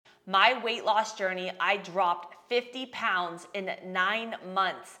my weight loss journey, I dropped 50 pounds in 9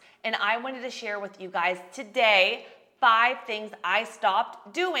 months. And I wanted to share with you guys today 5 things I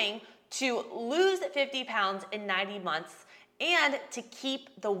stopped doing to lose 50 pounds in 90 months and to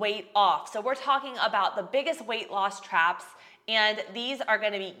keep the weight off. So we're talking about the biggest weight loss traps, and these are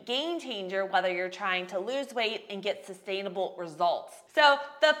going to be game changer whether you're trying to lose weight and get sustainable results. So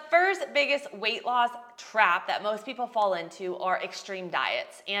the first biggest weight loss trap that most people fall into are extreme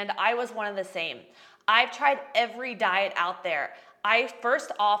diets, and I was one of the same. I've tried every diet out there. I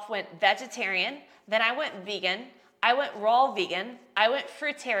first off went vegetarian, then I went vegan, I went raw vegan, I went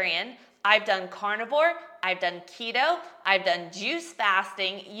fruitarian, I've done carnivore, I've done keto, I've done juice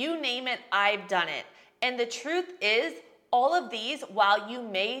fasting, you name it, I've done it. And the truth is, all of these, while you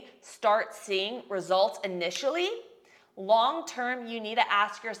may start seeing results initially, long term, you need to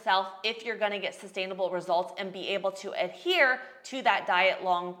ask yourself if you're gonna get sustainable results and be able to adhere to that diet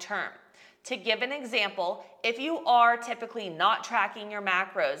long term. To give an example, if you are typically not tracking your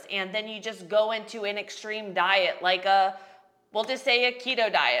macros and then you just go into an extreme diet like we'll just say a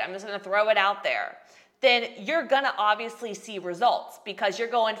keto diet, I'm just gonna throw it out there, then you're gonna obviously see results because you're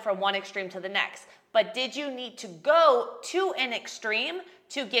going from one extreme to the next. But did you need to go to an extreme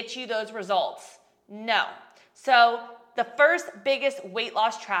to get you those results? No. So the first biggest weight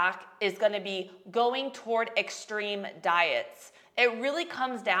loss track is gonna be going toward extreme diets. It really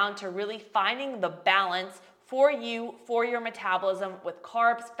comes down to really finding the balance for you, for your metabolism with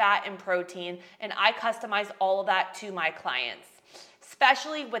carbs, fat, and protein, and I customize all of that to my clients.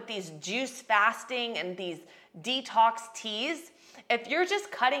 Especially with these juice fasting and these detox teas, if you're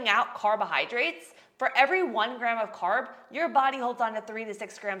just cutting out carbohydrates, for every 1 gram of carb, your body holds on to 3 to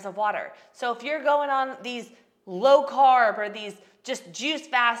 6 grams of water. So if you're going on these low carb or these just juice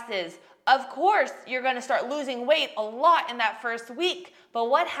fasts, of course, you're gonna start losing weight a lot in that first week. But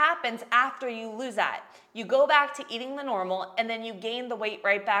what happens after you lose that? You go back to eating the normal and then you gain the weight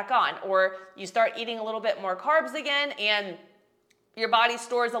right back on. Or you start eating a little bit more carbs again and your body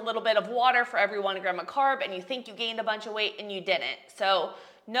stores a little bit of water for every 1 gram of carb and you think you gained a bunch of weight and you didn't. So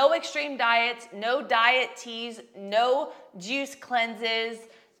no extreme diets, no diet teas, no juice cleanses,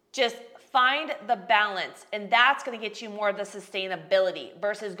 just find the balance, and that's gonna get you more of the sustainability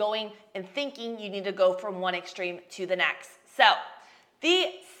versus going and thinking you need to go from one extreme to the next. So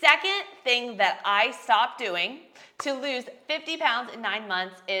the second thing that I stopped doing to lose 50 pounds in 9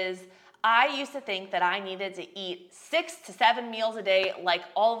 months is I used to think that I needed to eat 6 to 7 meals a day like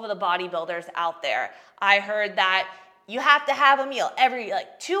all of the bodybuilders out there. I heard that you have to have a meal every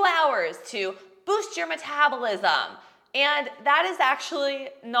 2 hours to boost your metabolism. And that is actually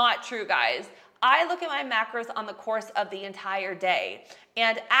not true, guys. I look at my macros on the course of the entire day.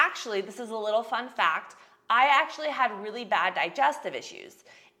 And actually, this is a little fun fact, I actually had really bad digestive issues.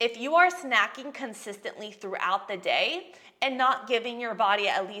 If you are snacking consistently throughout the day and not giving your body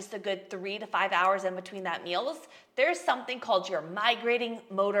at least a good 3 to 5 hours in between that meals, there's something called your migrating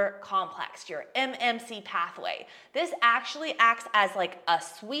motor complex, your MMC pathway. This actually acts as like a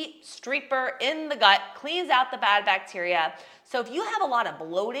sweet streaker in the gut, cleans out the bad bacteria. So if you have a lot of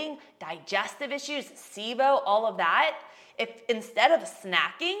bloating, digestive issues, SIBO, all of that, if instead of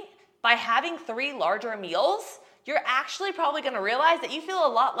snacking, by having 3 larger meals, you're actually probably gonna realize that you feel a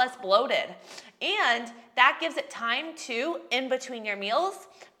lot less bloated. And that gives it time to, in between your meals,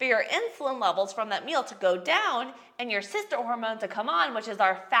 for your insulin levels from that meal to go down and your sister hormone to come on, which is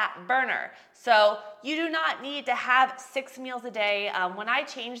our fat burner. So you do not need to have 6 meals a day. When I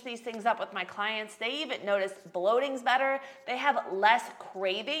change these things up with my clients, they even notice bloating's better. They have less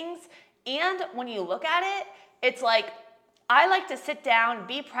cravings. And when you look at it, it's like, I like to sit down,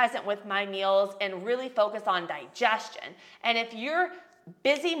 be present with my meals, and really focus on digestion. And if you're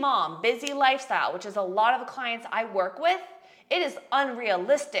busy mom, busy lifestyle, which is a lot of the clients I work with, it is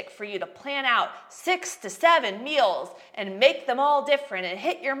unrealistic for you to plan out 6 to 7 meals and make them all different and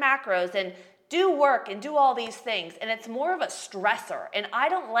hit your macros and do work and do all these things. And it's more of a stressor. And I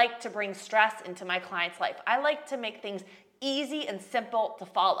don't like to bring stress into my client's life. I like to make things easy and simple to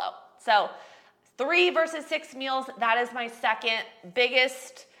follow. So 3 versus 6 meals, that is my second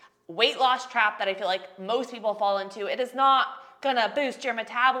biggest weight loss trap that I feel like most people fall into. It is not gonna boost your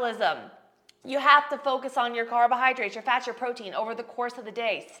metabolism. You have to focus on your carbohydrates, your fats, your protein over the course of the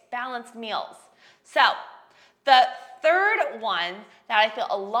day, balanced meals. So the third one that I feel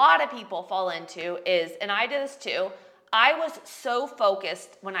a lot of people fall into is, and I did this too, I was so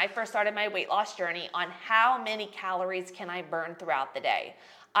focused when I first started my weight loss journey on how many calories can I burn throughout the day.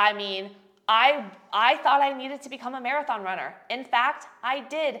 I mean, I thought I needed to become a marathon runner. In fact, I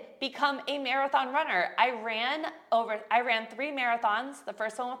did become a marathon runner. I ran 3 marathons, the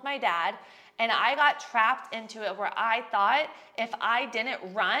first one with my dad, and I got trapped into it where I thought if I didn't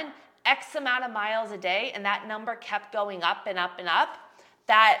run X amount of miles a day and that number kept going up and up and up,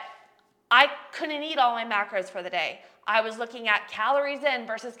 that I couldn't eat all my macros for the day. I was looking at calories in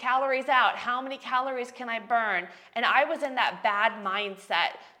versus calories out. How many calories can I burn? And I was in that bad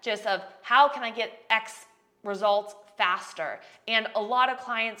mindset just of how can I get X results faster? And a lot of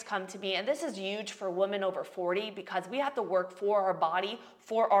clients come to me, and this is huge for women over 40 because we have to work for our body,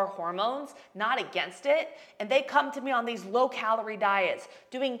 for our hormones, not against it. And they come to me on these low calorie diets,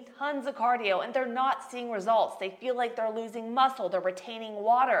 doing tons of cardio, and they're not seeing results. They feel like they're losing muscle, they're retaining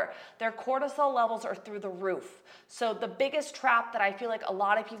water, their cortisol levels are through the roof. So the biggest trap that I feel like a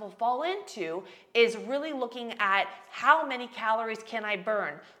lot of people fall into is really looking at how many calories can I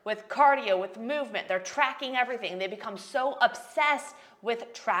burn with cardio, with movement. They're tracking everything. They become so obsessed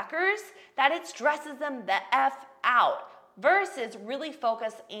with trackers that it stresses them the F out versus really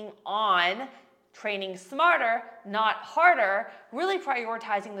focusing on training smarter, not harder, really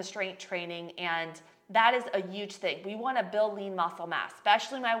prioritizing the strength training. And that is a huge thing. We want to build lean muscle mass,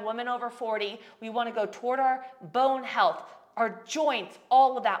 especially my women over 40. We want to go toward our bone health, our joints,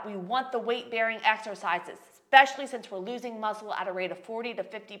 all of that. We want the weight-bearing exercises, especially since we're losing muscle at a rate of 40 to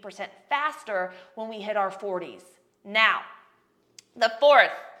 50% faster when we hit our 40s. Now, the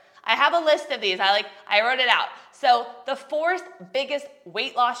fourth, I have a list of these. I wrote it out. So the fourth biggest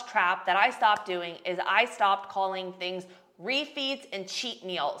weight loss trap that I stopped doing is I stopped calling things refeeds and cheat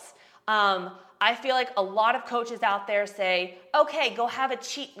meals. I feel like a lot of coaches out there say, okay, go have a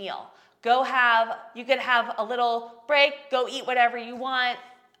cheat meal. You could have a little break, go eat whatever you want.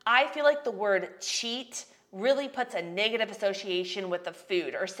 I feel like the word cheat really puts a negative association with the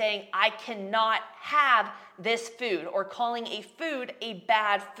food, or saying I cannot have this food, or calling a food a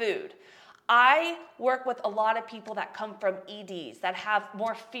bad food. I work with a lot of people that come from EDs that have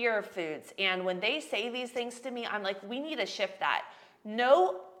more fear of foods. And when they say these things to me, I'm like, we need to shift that.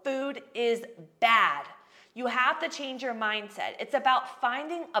 No food is bad. You have to change your mindset. It's about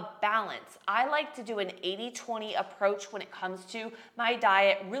finding a balance. I like to do an 80-20 approach when it comes to my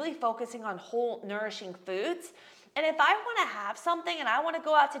diet, really focusing on whole, nourishing foods. And if I want to have something and I want to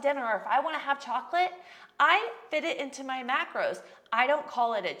go out to dinner, or if I want to have chocolate, I fit it into my macros. I don't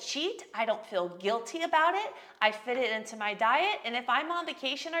call it a cheat. I don't feel guilty about it. I fit it into my diet. And if I'm on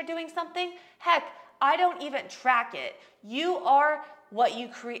vacation or doing something, heck, I don't even track it. You are what you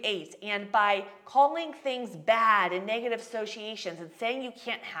create. And by calling things bad and negative associations and saying you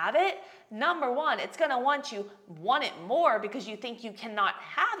can't have it, number one, it's going to want it more because you think you cannot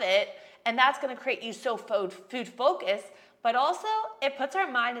have it. And that's going to create you so food focused. But also, it puts our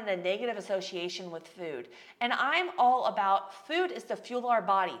mind in a negative association with food. And I'm all about food is to fuel our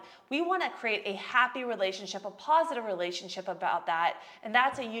body. We want to create a happy relationship, a positive relationship about that. And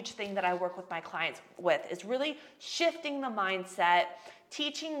that's a huge thing that I work with my clients with, is really shifting the mindset,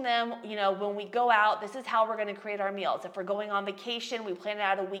 teaching them, when we go out, this is how we're going to create our meals. If we're going on vacation, we plan it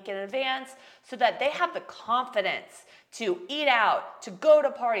out a week in advance so that they have the confidence to eat out, to go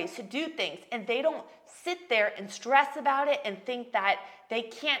to parties, to do things, and they don't sit there and stress about it and think that they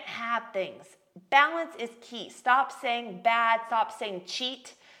can't have things. Balance is key. Stop saying bad, stop saying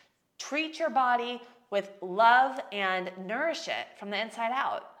cheat. Treat your body with love and nourish it from the inside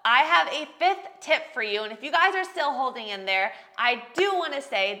out. I have a fifth tip for you, and if you guys are still holding in there, I do want to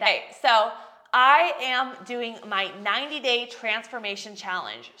say that. So I am doing my 90-day transformation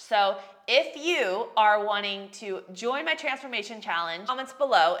challenge. So if you are wanting to join my transformation challenge, comments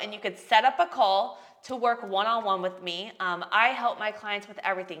below, and you could set up a call to work one-on-one with me. I help my clients with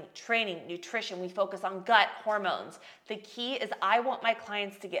everything: training, nutrition. We focus on gut, hormones. The key is I want my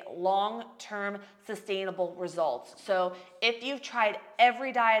clients to get long-term sustainable results. So if you've tried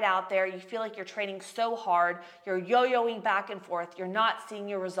every diet out there, you feel like you're training so hard, you're yo-yoing back and forth, you're not seeing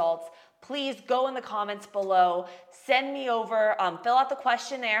your results, please go in the comments below, send me over, fill out the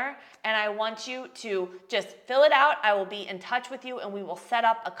questionnaire, and I want you to just fill it out. I will be in touch with you, and we will set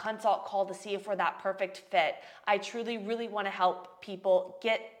up a consult call to see if we're that perfect fit. I truly, really want to help people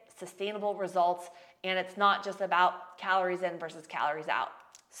get sustainable results, and it's not just about calories in versus calories out.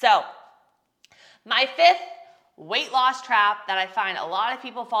 So, my fifth weight loss trap that I find a lot of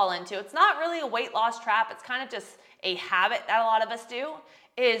people fall into, it's not really a weight loss trap, it's kind of just a habit that a lot of us do,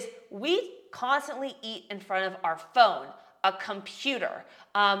 is we constantly eat in front of our phone, a computer.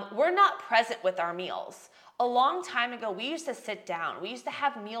 We're not present with our meals. A long time ago, we used to sit down. We used to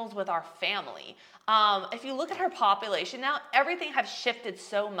have meals with our family. If you look at our population now, everything has shifted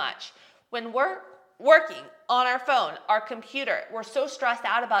so much. When we're working on our phone, our computer, we're so stressed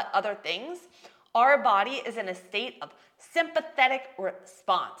out about other things, our body is in a state of sympathetic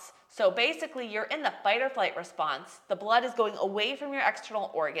response. So basically, you're in the fight or flight response. The blood is going away from your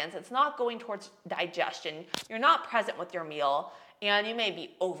external organs. It's not going towards digestion. You're not present with your meal, and you may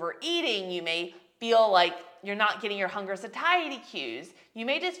be overeating. You may feel like you're not getting your hunger satiety cues. You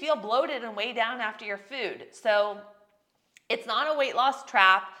may just feel bloated and weighed down after your food. So it's not a weight loss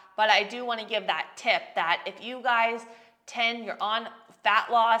trap, but I do want to give that tip that if you guys you're on fat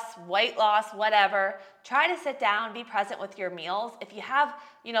loss, weight loss, whatever, try to sit down, be present with your meals. If you have,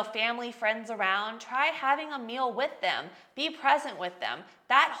 family, friends around, try having a meal with them. Be present with them.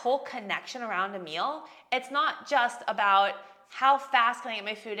 That whole connection around a meal, it's not just about how fast can I get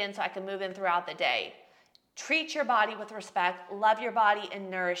my food in so I can move in throughout the day. Treat your body with respect, love your body, and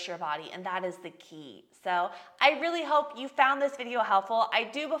nourish your body, and that is the key. So I really hope you found this video helpful.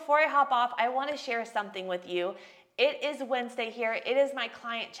 Before I hop off, I want to share something with you. It is Wednesday here. It is my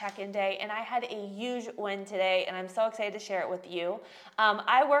client check-in day, and I had a huge win today, and I'm so excited to share it with you.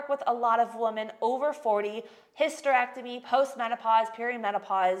 I work with a lot of women over 40, hysterectomy, postmenopause,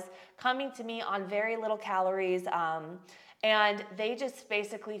 perimenopause, coming to me on very little calories, and they just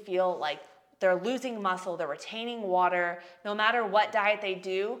basically feel like they're losing muscle, they're retaining water. No matter what diet they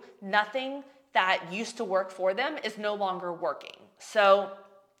do, nothing that used to work for them is no longer working. So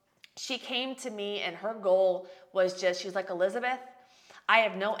she came to me and her goal was she's like, Elizabeth, I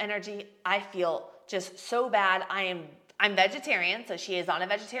have no energy. I feel just so bad. I'm vegetarian, so she is on a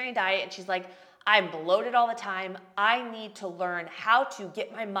vegetarian diet, and she's like, I'm bloated all the time. I need to learn how to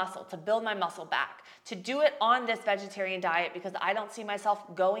get my muscle, to build my muscle back, to do it on this vegetarian diet because I don't see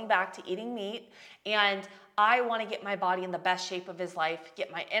myself going back to eating meat, and I want to get my body in the best shape of his life,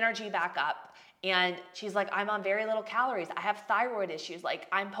 get my energy back up. And she's like, I'm on very little calories. I have thyroid issues. Like,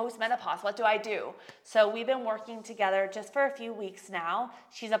 I'm postmenopause. What do I do? So we've been working together just for a few weeks now.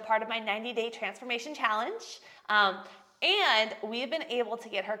 She's a part of my 90-day transformation challenge. And we've been able to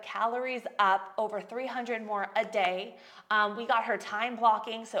get her calories up over 300 more a day. We got her time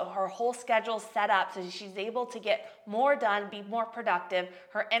blocking, so her whole schedule's set up so she's able to get more done, be more productive.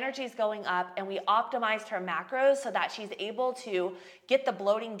 Her energy's going up, and we optimized her macros so that she's able to get the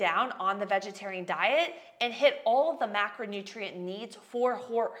bloating down on the vegetarian diet and hit all of the macronutrient needs for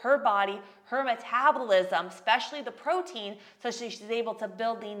her body, her metabolism, especially the protein, so she's able to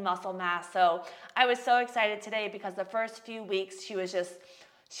build lean muscle mass. So I was so excited today because the first few weeks she was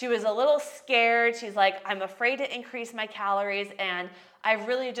a little scared. She's like, I'm afraid to increase my calories. And I've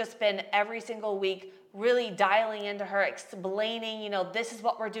really just been every single week really dialing into her, explaining, this is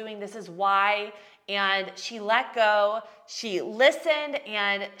what we're doing, this is why. And she let go, she listened,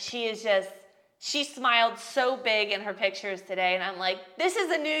 and she smiled so big in her pictures today. And I'm like, this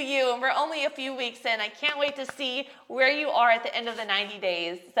is a new you, and we're only a few weeks in. I can't wait to see where you are at the end of the 90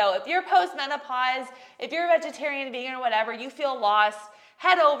 days. So if you're postmenopause, if you're a vegetarian, vegan, or whatever, you feel lost,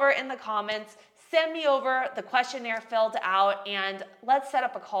 head over in the comments, send me over the questionnaire filled out, and let's set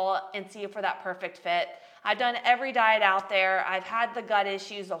up a call and see for that perfect fit. I've done every diet out there. I've had the gut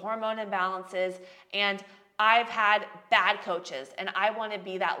issues, the hormone imbalances, and I've had bad coaches, and I want to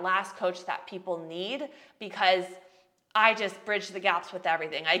be that last coach that people need because I just bridge the gaps with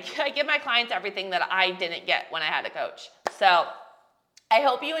everything. I give my clients everything that I didn't get when I had a coach. So I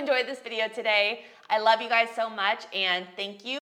hope you enjoyed this video today. I love you guys so much, and thank you.